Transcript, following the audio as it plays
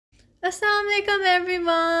Assalamualaikum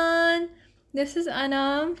everyone! This is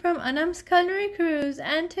Anam from Anam's Culinary Cruise,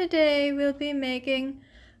 and today we'll be making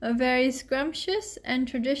a very scrumptious and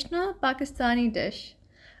traditional Pakistani dish.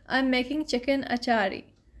 I'm making chicken achari.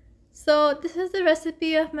 So this is the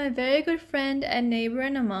recipe of my very good friend and neighbor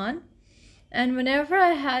in Oman, and whenever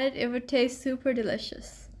I had it, it would taste super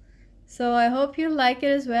delicious. So I hope you like it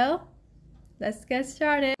as well. Let's get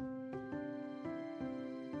started.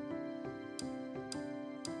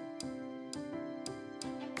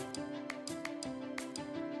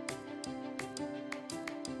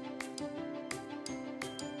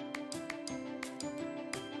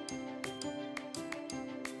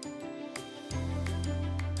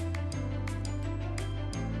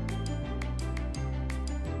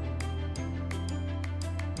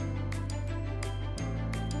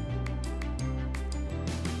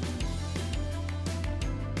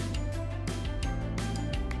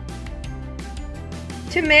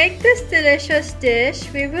 To make this delicious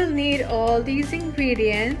dish, we will need all these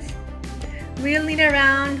ingredients. We'll need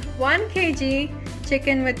around 1 kg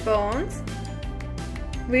chicken with bones.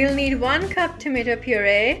 We'll need 1 cup tomato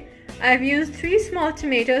puree. I've used 3 small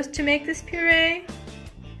tomatoes to make this puree.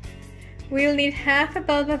 We'll need half a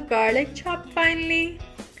bulb of garlic chopped finely,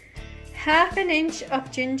 half an inch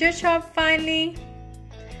of ginger chopped finely,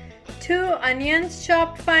 2 onions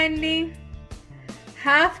chopped finely,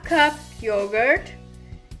 half cup yogurt.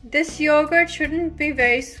 This yogurt shouldn't be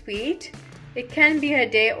very sweet. It can be a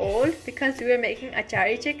day old because we are making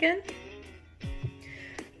achari chicken.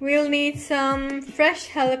 We'll need some fresh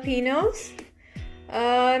jalapenos.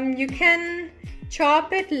 You can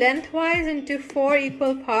chop it lengthwise into 4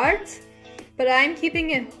 equal parts, but I'm keeping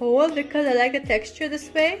it whole because I like the texture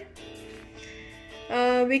this way.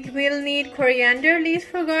 We will need coriander leaves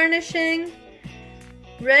for garnishing,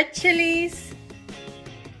 red chilies,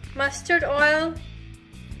 mustard oil.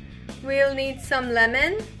 We'll need some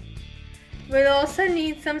lemon. We'll also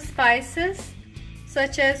need some spices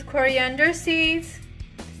such as coriander seeds,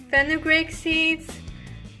 fenugreek seeds.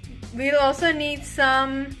 We'll also need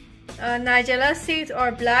some nigella seeds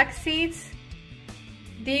or black seeds.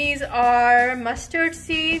 These are mustard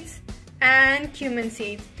seeds and cumin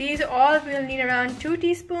seeds. These all we'll need around 2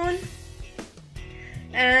 teaspoons.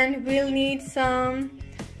 And we'll need some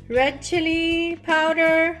red chili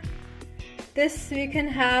powder. This you can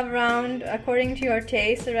have around, according to your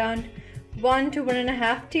taste, around 1 to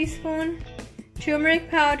 1.5 teaspoons.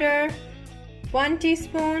 Turmeric powder, 1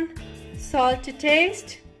 teaspoon. Salt to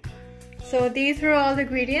taste. So these were all the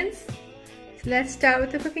ingredients. So let's start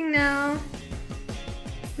with the cooking now.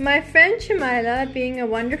 My friend Shamila, being a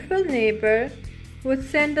wonderful neighbor, would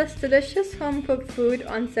send us delicious home-cooked food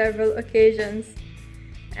on several occasions.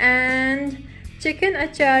 And chicken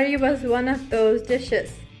achari was one of those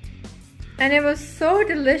dishes. And it was so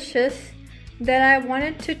delicious that I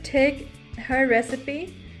wanted to take her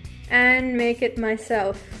recipe and make it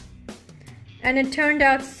myself. And it turned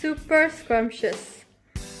out super scrumptious.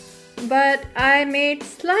 But I made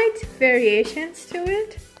slight variations to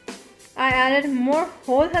it. I added more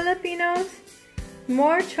whole jalapenos,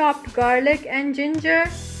 more chopped garlic and ginger,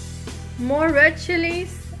 more red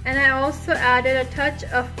chilies, and I also added a touch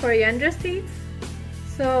of coriander seeds.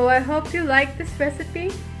 So I hope you like this recipe.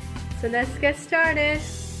 So let's get started.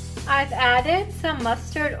 I've added some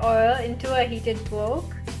mustard oil into a heated wok.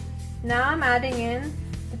 Now I'm adding in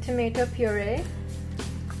the tomato puree.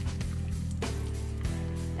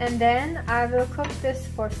 And then I will cook this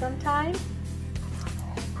for some time.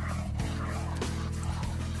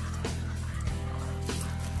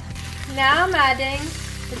 Now I'm adding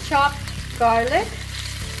the chopped garlic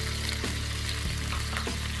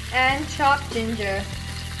and chopped ginger.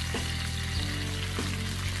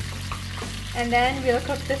 And then we'll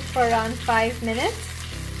cook this for around 5 minutes.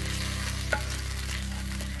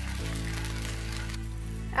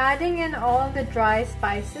 Adding in all the dry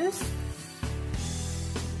spices.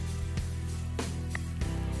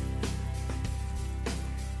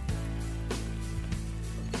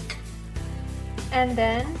 And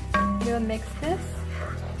then we'll mix this.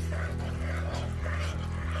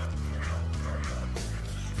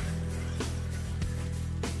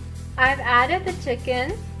 I've added the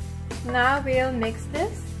chicken. Now we'll mix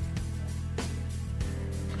this.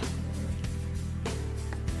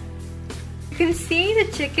 You can see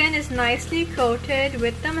the chicken is nicely coated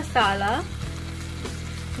with the masala.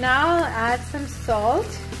 Now I'll add some salt.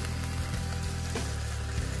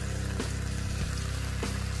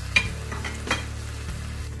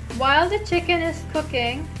 While the chicken is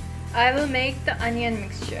cooking, I will make the onion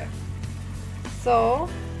mixture. So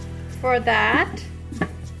for that,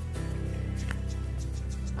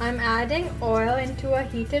 I'm adding oil into a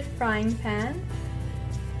heated frying pan.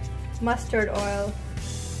 Mustard oil.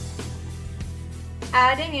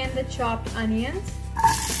 Adding in the chopped onions.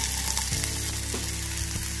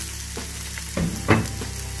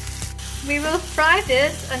 We will fry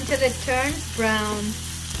this until it turns brown.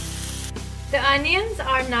 The onions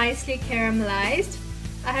are nicely caramelized.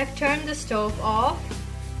 I have turned the stove off.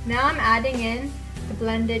 Now I'm adding in the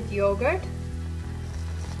blended yogurt.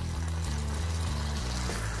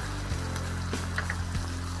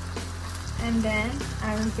 And then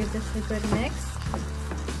I will give this a good mix.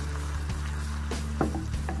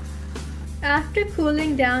 After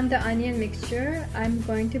cooling down the onion mixture, I'm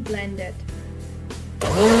going to blend it.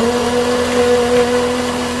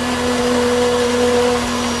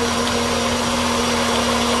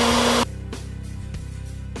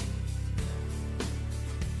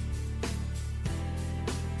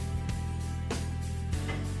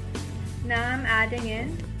 Now I'm adding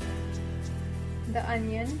in the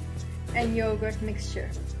onion and yogurt mixture.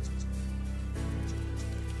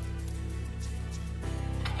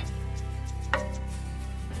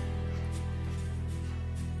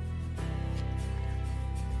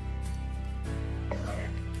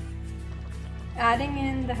 Adding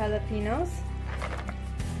in the jalapenos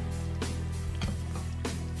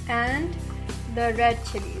and the red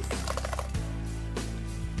chilies,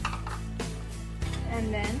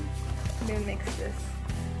 and then we'll mix this.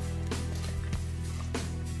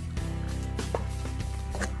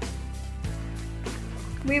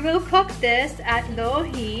 We will cook this at low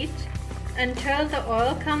heat until the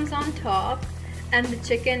oil comes on top and the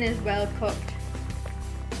chicken is well cooked.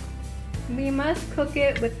 We must cook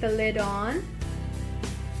it with the lid on.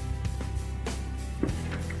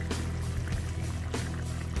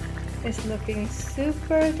 It's looking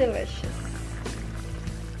super delicious.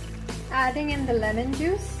 Adding in the lemon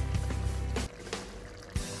juice.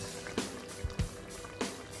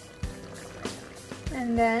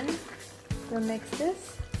 And then we'll mix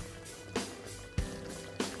this.